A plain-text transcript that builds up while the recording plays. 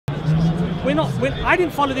I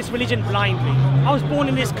didn't follow this religion blindly. I was born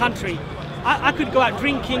in this country. I could go out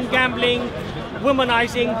drinking, gambling,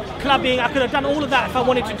 womanizing, clubbing. I could have done all of that if I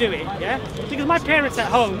wanted to do it, yeah? Because my parents at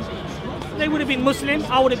home, they would have been Muslim,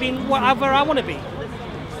 I would have been whatever I want to be.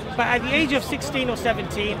 But at the age of 16 or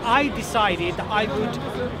 17, I decided that I would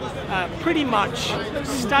pretty much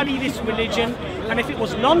study this religion, and if it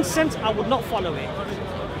was nonsense, I would not follow it.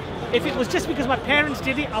 If it was just because my parents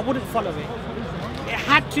did it, I wouldn't follow it. It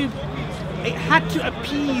had to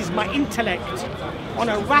appease my intellect on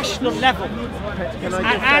a rational level,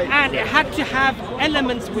 and it had to have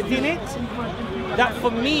elements within it that,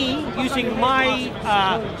 for me, using my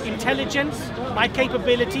intelligence, my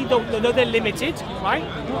capability, though they're limited, right?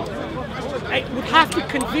 It would have to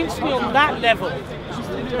convince me on that level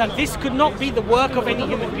that this could not be the work of any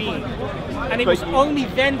human being, and it was only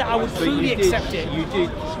then that I would truly accept it. You did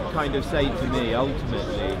kind of say to me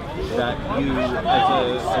ultimately that you, as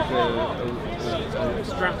a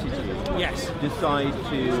strategy, yes, decide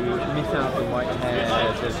to miss out the white hair,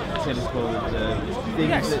 the chemicals, things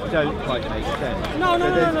yes, that don't quite make sense. No.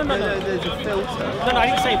 There's a filter. No, I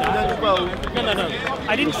didn't say that. No.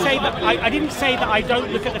 I didn't say that. I didn't say that I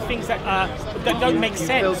don't look at the things that don't make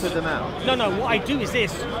sense. You filter them out. No. What I do is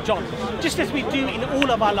this, John. Just as we do in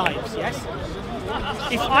all of our lives, yes.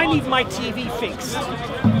 If I need my TV fixed,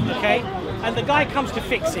 okay, and the guy comes to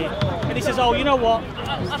fix it, and he says, "Oh, you know what?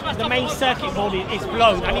 The main circuit board is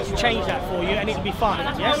blown. I need to change that for you, and it'll be fine."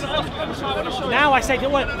 Yes. Now I say,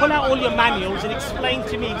 well, pull out all your manuals and explain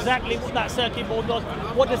to me exactly what that circuit board does.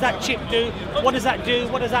 What does that chip do? What does that do?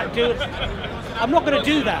 What does that do? I'm not going to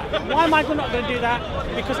do that. Why am I not going to do that?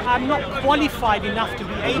 Because I'm not qualified enough to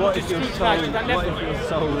be able to scrutinize to that level. What if your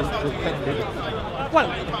soul is dependent? Well,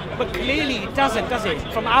 but clearly it doesn't, does it?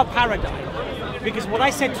 From our paradigm. Because what I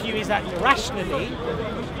said to you is that rationally,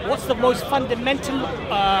 what's the most fundamental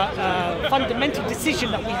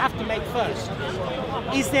decision that we have to make first?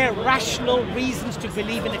 Is there rational reasons to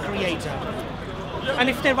believe in a creator? And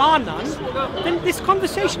if there are none, then this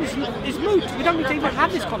conversation is moot. We don't need to even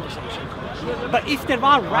have this conversation. But if there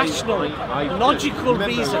are rational, logical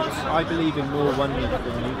reasons... I believe in more oneness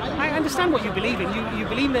than you. I understand what you believe in. You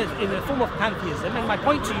believe in a form of pantheism, and my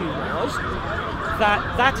point to you was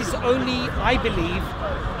that is only, I believe,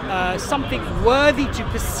 something worthy to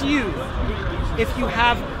pursue if you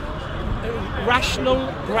have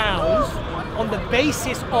rational grounds on the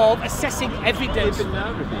basis of assessing evidence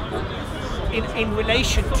in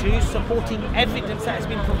relation to supporting evidence that has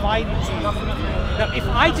been provided to you. Now, if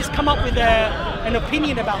I just come up with an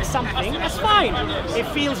opinion about something, that's fine. It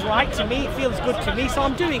feels right to me, it feels good to me, so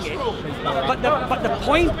I'm doing it. But the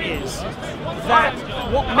point is that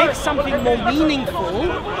what makes something more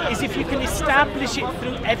meaningful is if you can establish it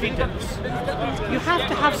through evidence. You have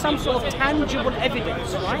to have some sort of tangible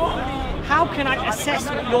evidence, right? How can I assess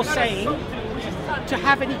what you're saying to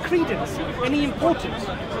have any credence, any importance?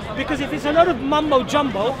 Because if it's a lot of mumbo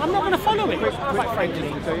jumbo, I'm not going to follow it, quite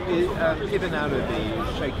frankly. So, Ibn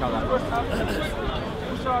Arabi, Sheikh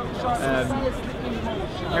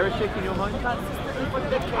heretic in your mind?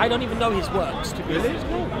 I don't even know his works, to be honest.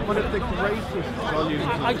 One of the greatest volumes.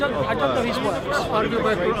 I don't know his works.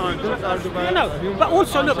 No, but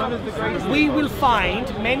also look, we will find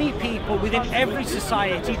many people within every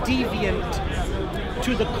society deviant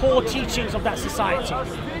to the core teachings of that society.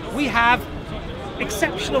 We have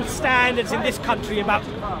exceptional standards in this country about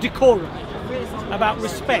decorum, about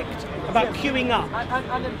respect, about queuing up,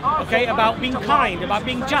 okay, about being kind, about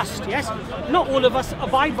being just, yes? Not all of us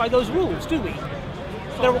abide by those rules, do we?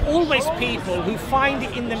 There are always people who find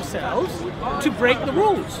it in themselves to break the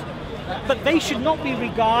rules. But they should not be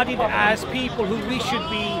regarded as people who we should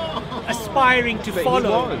be aspiring to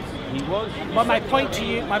follow. He was. But my point to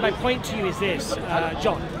you is this,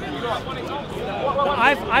 John.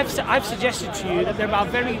 I've suggested to you that there are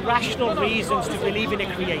very rational reasons to believe in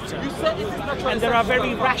a creator, and there are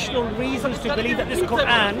very rational reasons to believe that this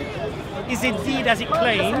Quran is indeed, as it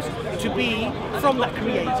claims, to be from that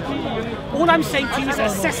creator. All I'm saying to you is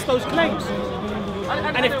assess those claims,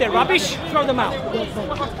 and if they're rubbish, throw them out.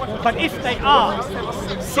 But if they are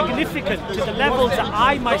significant to the levels that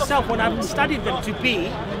I myself, when I've studied them, to be,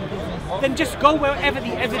 then just go wherever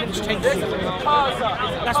the evidence takes you.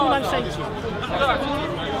 That's all I'm saying to you.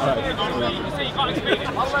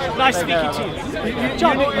 Nice speaking to you.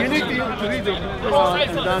 John, you need to read the Quran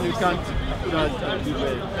and then you can't you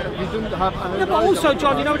don't have another. No, but also,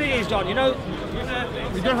 John, you know what it is, John? You know,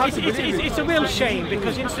 you don't have to believe it's a real shame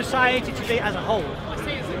because in society today as a whole,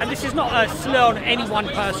 and this is not a slur on any one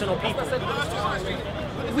person or people,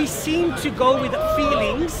 we seem to go with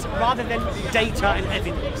feelings rather than data and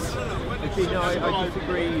evidence. See, no, I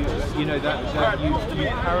disagree. you know that you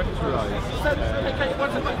characterise a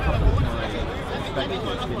couple of my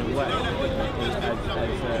perspectives in a way as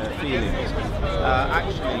feelings.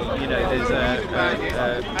 Actually, you know, there's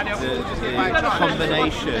the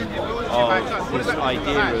combination of this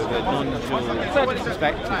idea of a non-dual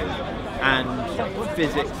perspective and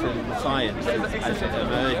physics and science as it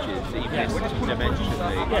emerges, even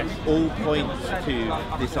dimensionally, all points to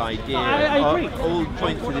this idea. I agree. All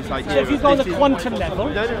points to this idea. So if you go on the quantum level,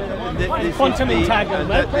 quantum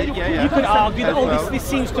entanglement, you could argue that this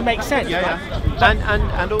seems to make sense.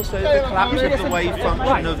 And also the collapse of the wave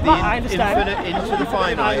function of the infinite into the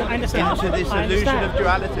finite, into this illusion of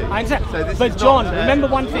duality. I understand. So this but John, remember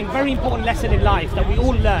one thing, very important lesson in life that we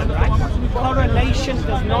all learn, right? Correlation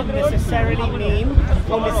does not necessarily mean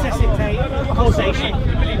or necessitate causation.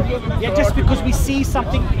 Yeah, just because we see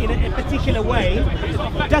something in a particular way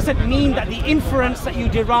doesn't mean that the inference that you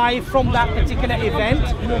derive from that particular event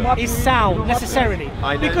is sound necessarily.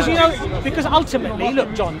 Because because ultimately,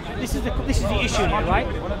 look, John, this is the issue here, right?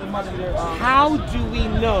 How do we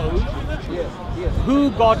know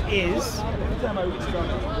who God is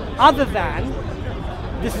other than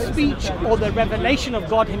the speech or the revelation of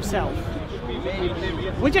God Himself?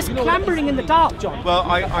 We're just clambering in the dark, John. Well,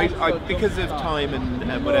 I because of time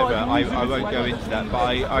and whatever, I won't go into that. But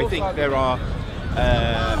I think there are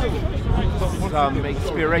some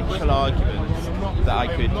experiential arguments that I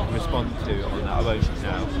could respond to on that. I won't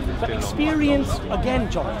now. But experience again,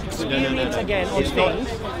 John. Experience again on things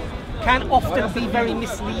can often be very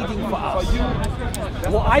misleading for us.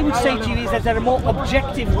 What I would say to you is that there is a more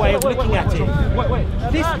objective way of looking at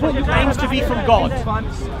it. This book claims to be from God.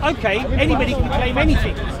 Okay, anybody can claim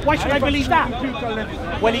anything. Why should I believe that?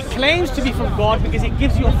 Well, it claims to be from God because it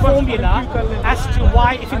gives you a formula as to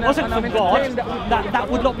why, if it wasn't from God, that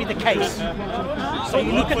would not be the case. So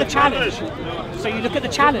you look at the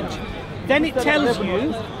challenge. Then it tells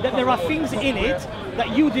you that there are things in it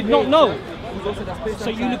that you did not know. So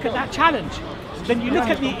you look at that challenge. Then you look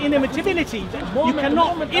at the inimitability. You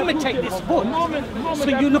cannot imitate this book. So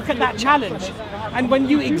you look at that challenge. And when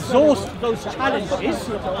you exhaust those challenges,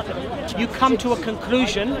 you come to a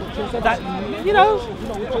conclusion that, you know,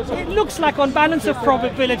 it looks like on balance of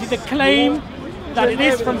probability, the claim that it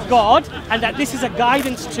is from God and that this is a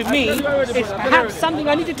guidance to me is perhaps something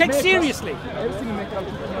I need to take seriously.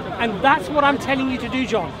 And that's what I'm telling you to do,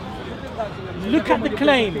 John. Look at the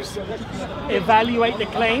claims, evaluate the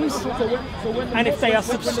claims, and if they are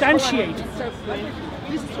substantiated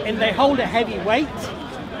and they hold a heavy weight,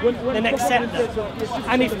 then accept them.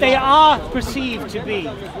 And if they are perceived to be,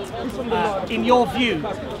 in your view,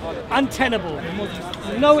 untenable,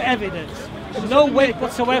 no evidence, no weight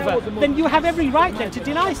whatsoever, then you have every right then to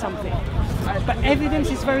deny something. But evidence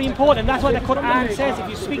is very important. That's why the Quran says, if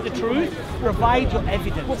you speak the truth, provide your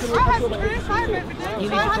evidence. I have truth, I have evidence. You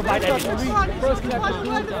need to provide evidence.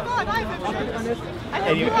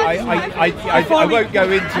 Anyway, I won't go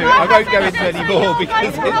into any more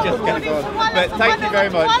because it just goes on. But thank you very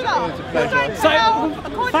much. It was a pleasure. So,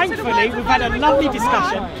 thankfully, we've had a lovely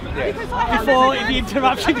discussion before the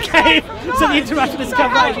interruption came. So the interruption has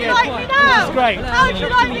come right here. This is great. How do you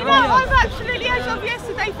like me now? I've absolutely, as of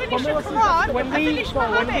yesterday, finished the Quran. When we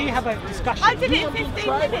have a discussion, I did it in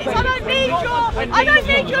 15 minutes. I don't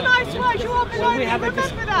need your nice words. You are below me. Remember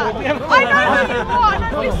that. I know who you are and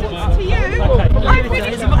I've listened to you. I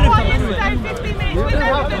finished the Quran yesterday in 15 minutes with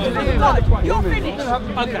evidence from God. You're finished.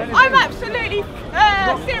 Okay. I'm absolutely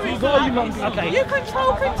serious about this. Okay. You can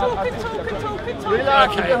talk and talk and talk and talk and talk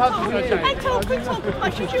and talk as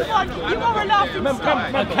much as you want. You are a laughing stock.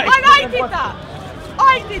 Okay. And I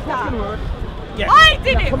did that. Yes. I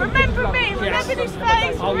did it. Remember me. Remember this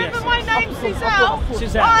face. Remember my name, Suzelle.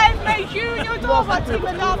 I made you and your daughter team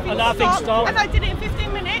a laughing stock. And I did it in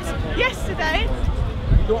 15 minutes. Yesterday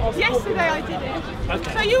I did it.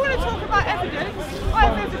 Okay. So you want to talk about evidence? I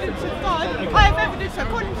have evidence of God. I have evidence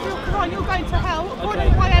according to your Quran you're going to hell,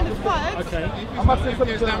 according to my Allah's words. Okay. And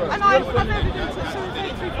I have evidence that Surah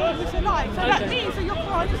 33 was a lie. So that means that your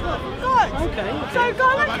Quran is not from God. Okay. So go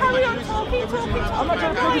and carry on talking and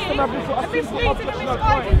lying and misleading and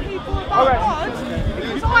misguiding people about God.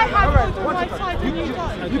 Because I have God on my side and you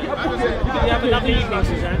don't. You have a lovely evening,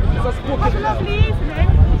 Suzanne. Have a lovely evening.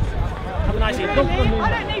 Have a nice evening. Really? I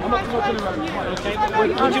don't need nice words from you. Okay.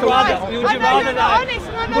 Would you rather that?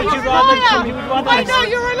 I know you're a liar. I know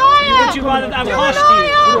you're a liar. Would you rather that I'm harsh to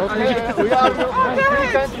you?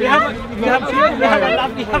 You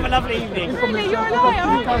have a lovely evening. Really, you're a liar,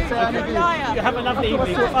 aren't you? You're a liar. You have a lovely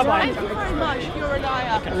evening. Bye bye. Thank you very much. You're a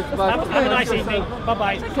liar. Have a nice evening. Bye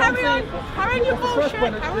bye. So carry on your bullshit,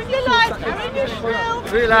 carry on your lies, carry on your shrill.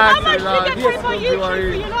 Relax, How much do you get paid by YouTube for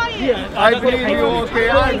your lying? I believe you, okay,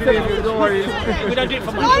 I believe you, don't worry. We don't do it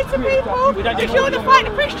for money. Lie to people. We don't do If you want to fight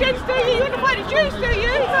the Christians, do you? You want to fight the Jews, do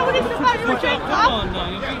you? Is that what it's about, your agenda?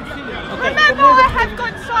 Remember, I have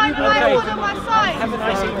got signed by all of my sides. Have a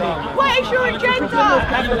nice evening. What is your agenda?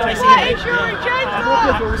 Have a nice What evening. is your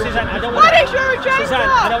agenda? Suzanne, I don't want What to... is your agenda? Suzanne,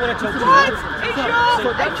 I don't want to talk to you. What is your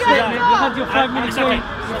agenda? It's okay.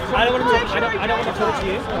 I don't want to talk. I don't want to talk to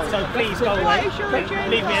you. So please go away. What is your agenda?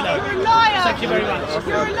 Leave me alone. You're a liar. Thank you very much.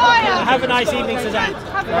 You're a liar. Have a nice evening, Suzanne.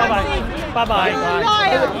 Have a Bye nice bye. evening. Bye bye. You're a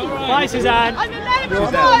liar. Bye, Suzanne. In the name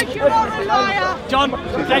of God, you are a liar. John,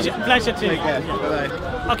 pleasure too.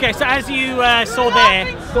 Bye-bye. Okay, so as you saw there,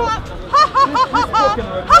 Laughing stop. Ha ha ha ha ha.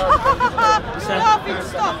 Ha ha ha ha. Laughing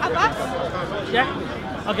stop, Abbas.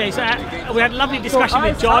 yeah. Okay, so we had a lovely discussion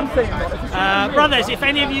with John. Brothers, if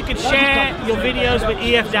any of you could share your videos with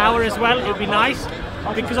EF Dower as well, it would be nice.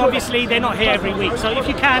 Because obviously they're not here every week. So if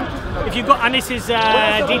you can, if you've got Anis's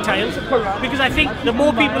details, because I think the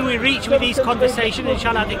more people we reach with these conversations,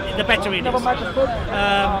 inshallah, I think the better it is.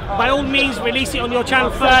 By all means, release it on your channel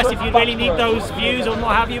first if you really need those views or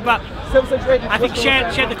what have you, but I think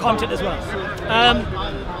share the content as well.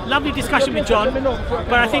 Lovely discussion with John,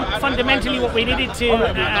 but I think fundamentally what we needed to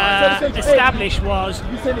establish was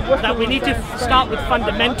that we need to start with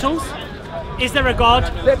fundamentals. Is there a God?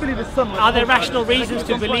 Are there rational reasons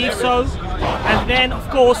to believe so? And then, of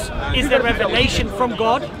course, is there revelation from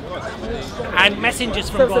God and messengers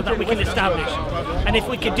from God that we can establish? And if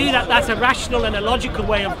we can do that, that's a rational and a logical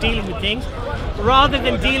way of dealing with things, rather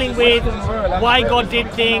than dealing with why God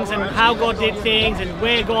did things and how God did things and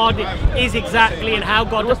where God is exactly and how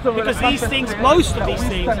God does. Because these things, most of these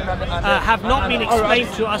things, have not been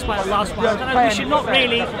explained to us by Allah subhanahu wa ta'ala. We should not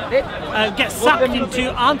really get sucked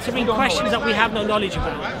into answering questions that we have no knowledge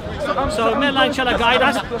about. So may Allah inshallah guide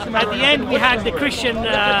us. At the end we had the Christian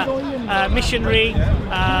missionary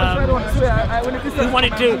who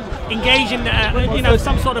wanted to engage in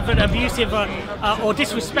some sort of an abusive or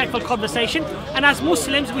disrespectful conversation, and as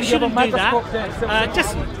Muslims we shouldn't do that.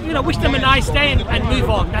 Just wish them a nice day and move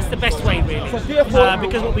on. That's the best way really,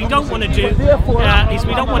 because what we don't want to do is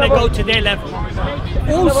we don't want to go to their level.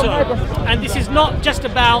 Also, and this is not just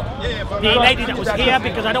about the lady that was here,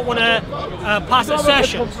 because I don't want to pass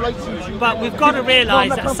assertions, but we've got to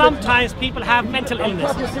realize that sometimes people have mental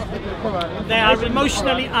illnesses. They are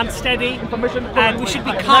emotionally unsteady, and we should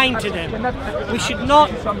be kind to them. We should not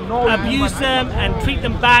abuse them and treat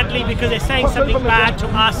them badly because they're saying something bad to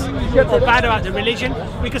us or bad about the religion,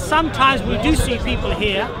 because sometimes we do see people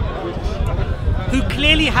here who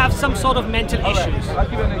clearly have some sort of mental issues,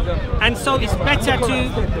 and so it's better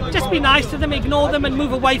to just be nice to them, ignore them and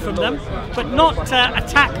move away from them, but not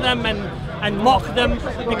attack them and mock them,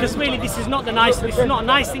 because really this is not a nice thing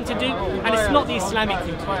to do, and it's not the Islamic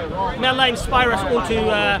thing to do. May Allah inspire us all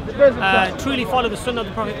to truly follow the Sunnah of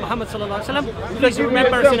the Prophet Muhammad sallallahu alaihi wasallam. Please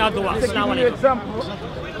remember us in our dua. Assalamu alaikum.